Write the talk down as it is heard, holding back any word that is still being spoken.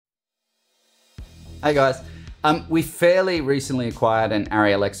Hey guys. We fairly recently acquired an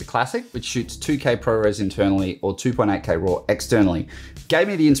Arri Alexa Classic, which shoots 2K ProRes internally or 2.8K RAW externally. Gave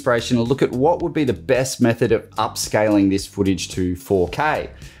me the inspiration to look at what would be the best method of upscaling this footage to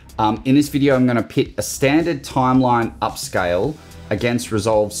 4K. In this video, I'm gonna pit a standard timeline upscale against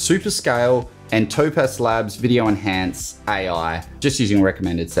Resolve Superscale and Topaz Labs Video Enhance AI, just using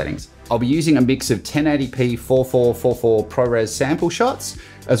recommended settings. I'll be using a mix of 1080p 4444 ProRes sample shots,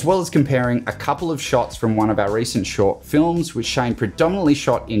 as well as comparing a couple of shots from one of our recent short films, which Shane predominantly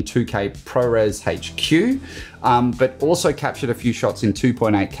shot in 2K ProRes HQ, but also captured a few shots in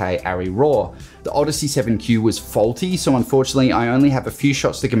 2.8K Arri RAW. The Odyssey 7Q was faulty, so unfortunately I only have a few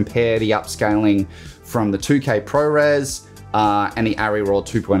shots to compare the upscaling from the 2K ProRes and the Arri RAW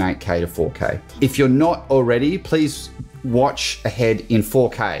 2.8K to 4K. If you're not already, please watch ahead in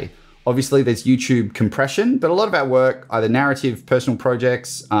 4K. Obviously there's YouTube compression, but a lot of our work, either narrative, personal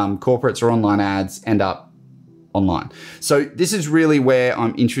projects, corporates or online ads, end up online. So this is really where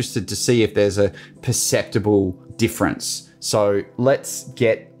I'm interested to see if there's a perceptible difference. So let's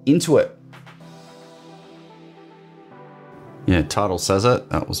get into it. Yeah, title says it.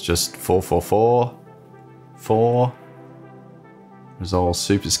 That was just 444, 4. Resolve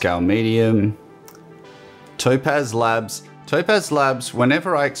Superscale medium. Topaz Labs. Topaz Labs,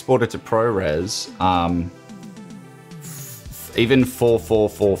 whenever I export it to ProRes, even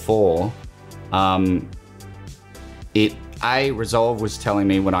 4444, Resolve was telling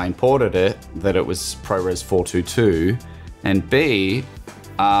me when I imported it that it was ProRes 422, and B,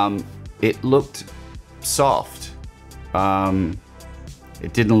 it looked soft.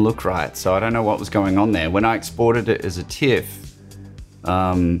 It didn't look right, so I don't know what was going on there. When I exported it as a TIFF,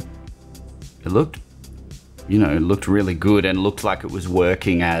 it looked, you know, looked really good and looked like it was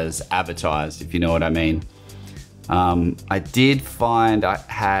working as advertised, if you know what I mean. I did find I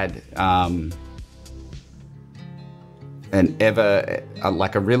had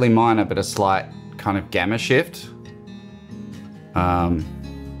like a really minor but a slight kind of gamma shift.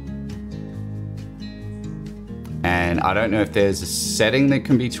 And I don't know if there's a setting that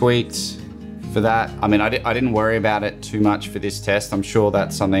can be tweaked for that. I mean, I didn't worry about it too much for this test. I'm sure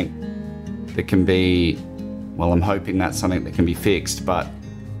that's something that can be, well, I'm hoping that's something that can be fixed, but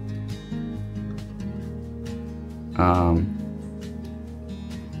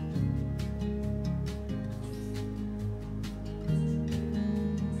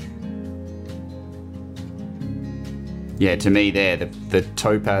yeah, to me there, the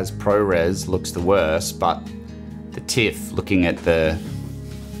Topaz ProRes looks the worst, but the TIFF, looking at the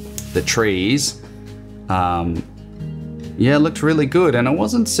trees, yeah, it looked really good, and I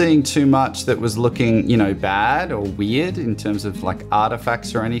wasn't seeing too much that was looking, you know, bad or weird in terms of like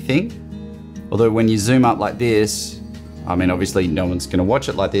artifacts or anything. Although when you zoom up like this, I mean, obviously no one's gonna watch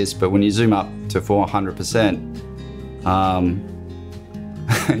it like this, but when you zoom up to 400%,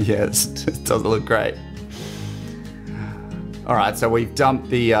 yeah, it doesn't look great. All right, so we've dumped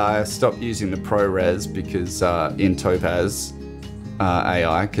the, stopped using the ProRes because in Topaz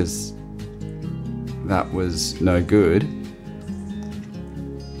AI, because that was no good.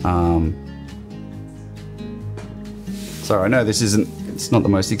 So I know this it's not the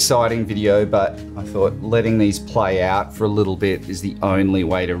most exciting video, but I thought letting these play out for a little bit is the only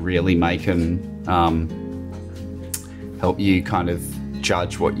way to really make them help you kind of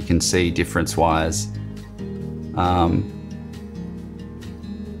judge what you can see difference-wise. And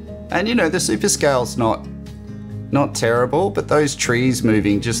you know, the Superscale's not terrible, but those trees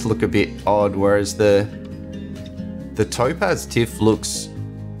moving just look a bit odd, whereas the Topaz TIFF looks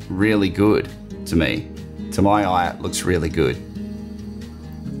really good to me. To my eye, it looks really good.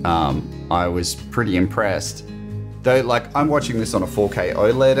 I was pretty impressed. Though, like, I'm watching this on a 4K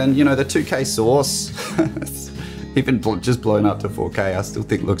OLED, and you know, the 2K source, even just blown up to 4K, I still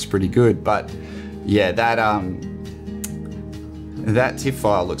think looks pretty good. But yeah, that TIFF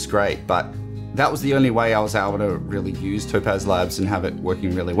file looks great, but that was the only way I was able to really use Topaz Labs and have it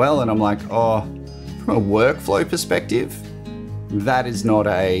working really well. And I'm like, oh, from a workflow perspective, that is not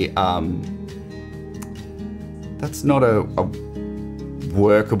a that's not a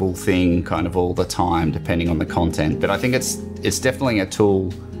workable thing kind of all the time, depending on the content. But I think it's definitely a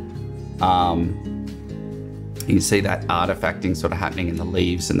tool. You can see that artifacting sort of happening in the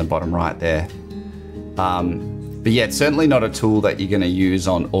leaves in the bottom right there. But yeah, it's certainly not a tool that you're going to use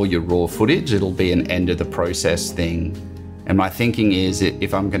on all your raw footage. It'll be an end of the process thing. And my thinking is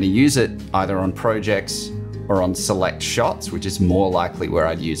if I'm going to use it either on projects or on select shots, which is more likely where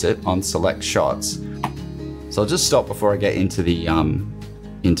I'd use it, on select shots. So I'll just stop before I get into the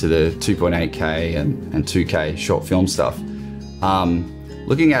 2.8K and 2K short film stuff.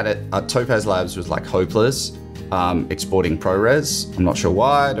 looking at it, Topaz Labs was like hopeless exporting ProRes. I'm not sure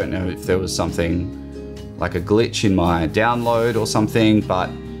why. I don't know if there was something like a glitch in my download or something, but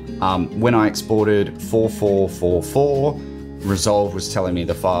when I exported 4444, Resolve was telling me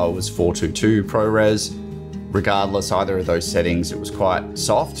the file was 422 ProRes. Regardless, either of those settings, it was quite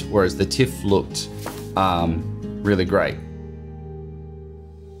soft, whereas the TIFF looked really great.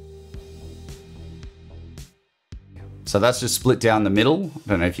 So that's just split down the middle. I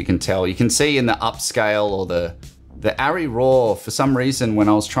don't know if you can tell. You can see in the upscale or the Arri RAW, for some reason, when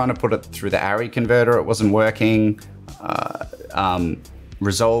I was trying to put it through the Arri converter, it wasn't working.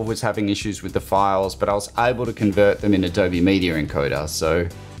 Resolve was having issues with the files, but I was able to convert them in Adobe Media Encoder. So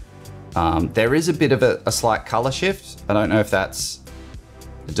there is a bit of a slight color shift. I don't know if that's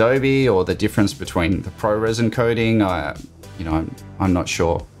Adobe or the difference between the ProRes encoding. I'm not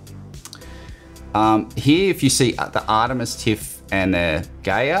sure. Here, if you see the Artemis TIFF and the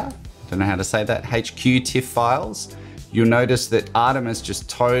Gaia, I don't know how to say that, HQ TIFF files, you'll notice that Artemis just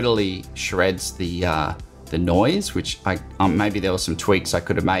totally shreds the noise, which maybe there were some tweaks I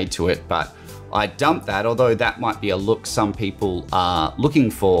could have made to it, but I dumped that, although that might be a look some people are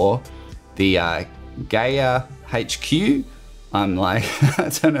looking for. The Gaia HQ, I'm like, I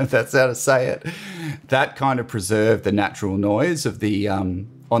don't know if that's how to say it. That kind of preserved the natural noise of the on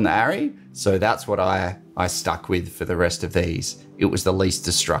the Arri. So that's what I stuck with for the rest of these. It was the least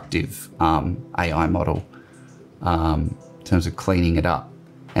destructive AI model in terms of cleaning it up.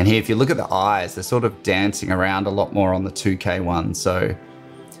 And here, if you look at the eyes, they're sort of dancing around a lot more on the 2K one. So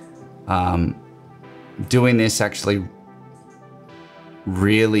doing this actually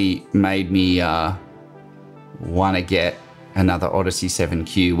really made me want to get another Odyssey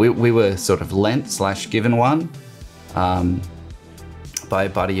 7Q. We were sort of lent / given one by a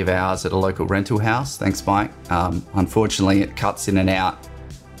buddy of ours at a local rental house. Thanks, Mike. Unfortunately, it cuts in and out,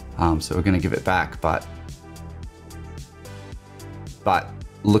 so we're going to give it back. But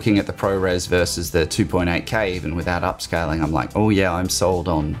looking at the ProRes versus the 2.8K, even without upscaling, I'm like, oh yeah, I'm sold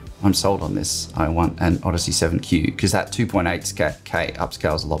on this. I want an Odyssey 7Q because that 2.8K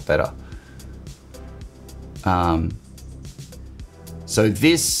upscale is a lot better. So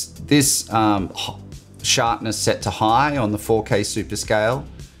this sharpness set to high on the 4K Superscale,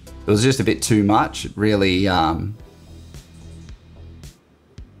 it was just a bit too much. It really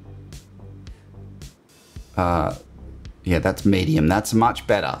yeah, that's medium. That's much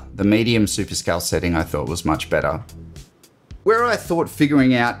better. The medium Superscale setting I thought was much better. Where I thought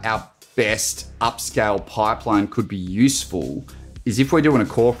figuring out our best upscale pipeline could be useful is if we're doing a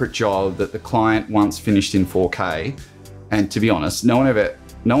corporate job that the client wants finished in 4K. And to be honest, no one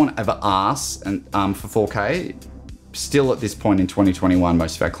ever asks for 4K. Still at this point in 2021,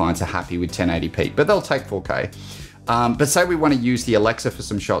 most of our clients are happy with 1080p, but they'll take 4K. But say we want to use the Alexa for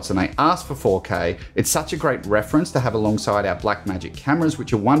some shots and they ask for 4K, it's such a great reference to have alongside our Blackmagic cameras,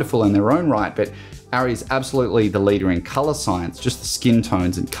 which are wonderful in their own right, but Arri is absolutely the leader in color science. Just the skin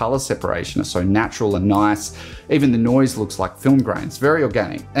tones and color separation are so natural and nice. Even the noise looks like film grains, very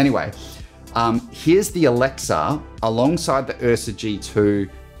organic. Anyway, here's the Alexa alongside the Ursa G2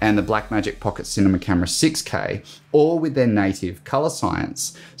 and the Blackmagic Pocket Cinema Camera 6K, all with their native color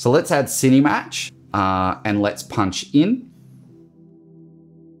science. So let's add Cinematch. And let's punch in.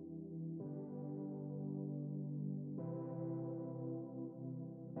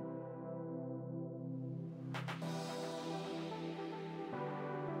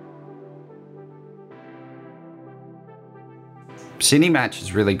 Cinematch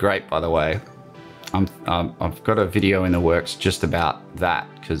is really great, by the way. I've got a video in the works just about that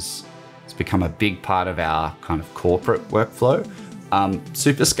because it's become a big part of our kind of corporate workflow.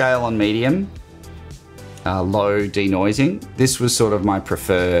 Superscale on medium. Low denoising. This was sort of my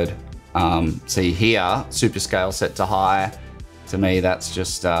preferred. See here, Superscale set to high. To me, that's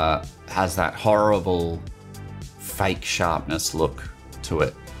just has that horrible fake sharpness look to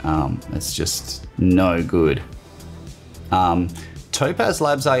it. It's just no good. Topaz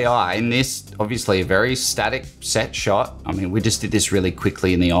Labs AI, in this, obviously a very static set shot. I mean, we just did this really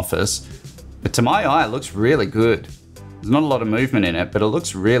quickly in the office, but to my eye, it looks really good. There's not a lot of movement in it, but it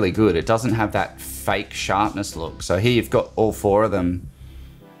looks really good. It doesn't have that fake sharpness look. So here you've got all four of them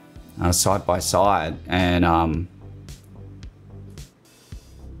side by side. And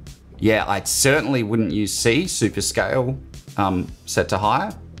yeah, I certainly wouldn't use C, Superscale, set to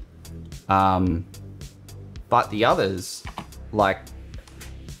high. But the others, like,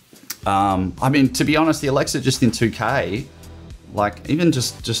 I mean, to be honest, the Alexa just in 2K, like even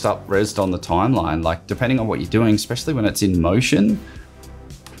just up-resed on the timeline, like depending on what you're doing, especially when it's in motion,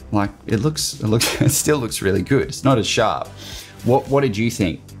 like it still looks really good. It's not as sharp. what did you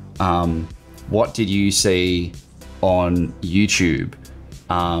think? What did you see on YouTube?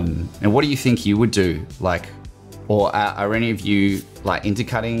 And what do you think you would do? Like, or are any of you like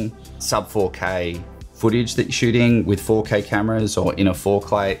intercutting sub 4K footage that you're shooting with 4K cameras or in a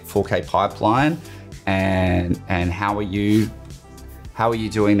 4K pipeline? And how are you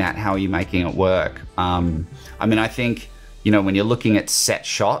doing that? How are you making it work? I mean, I think, you know, when you're looking at set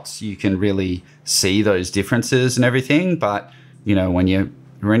shots, you can really see those differences and everything. But, you know, when you're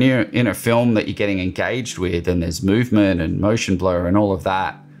in a film that you're getting engaged with and there's movement and motion blur and all of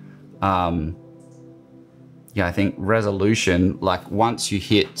that, yeah, I think resolution, like once you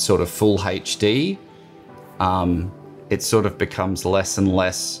hit sort of full HD, it sort of becomes less and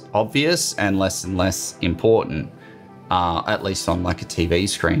less obvious and less important, at least on like a TV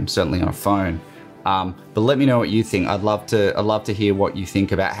screen, certainly on a phone. But let me know what you think. I'd love to hear what you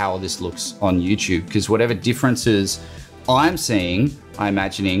think about how this looks on YouTube, because whatever differences I'm seeing, I'm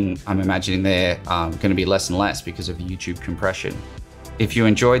imagining they're going to be less and less because of YouTube compression. If you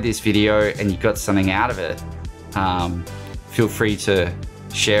enjoyed this video and you got something out of it, feel free to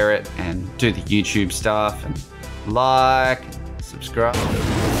share it and do the YouTube stuff and like, subscribe.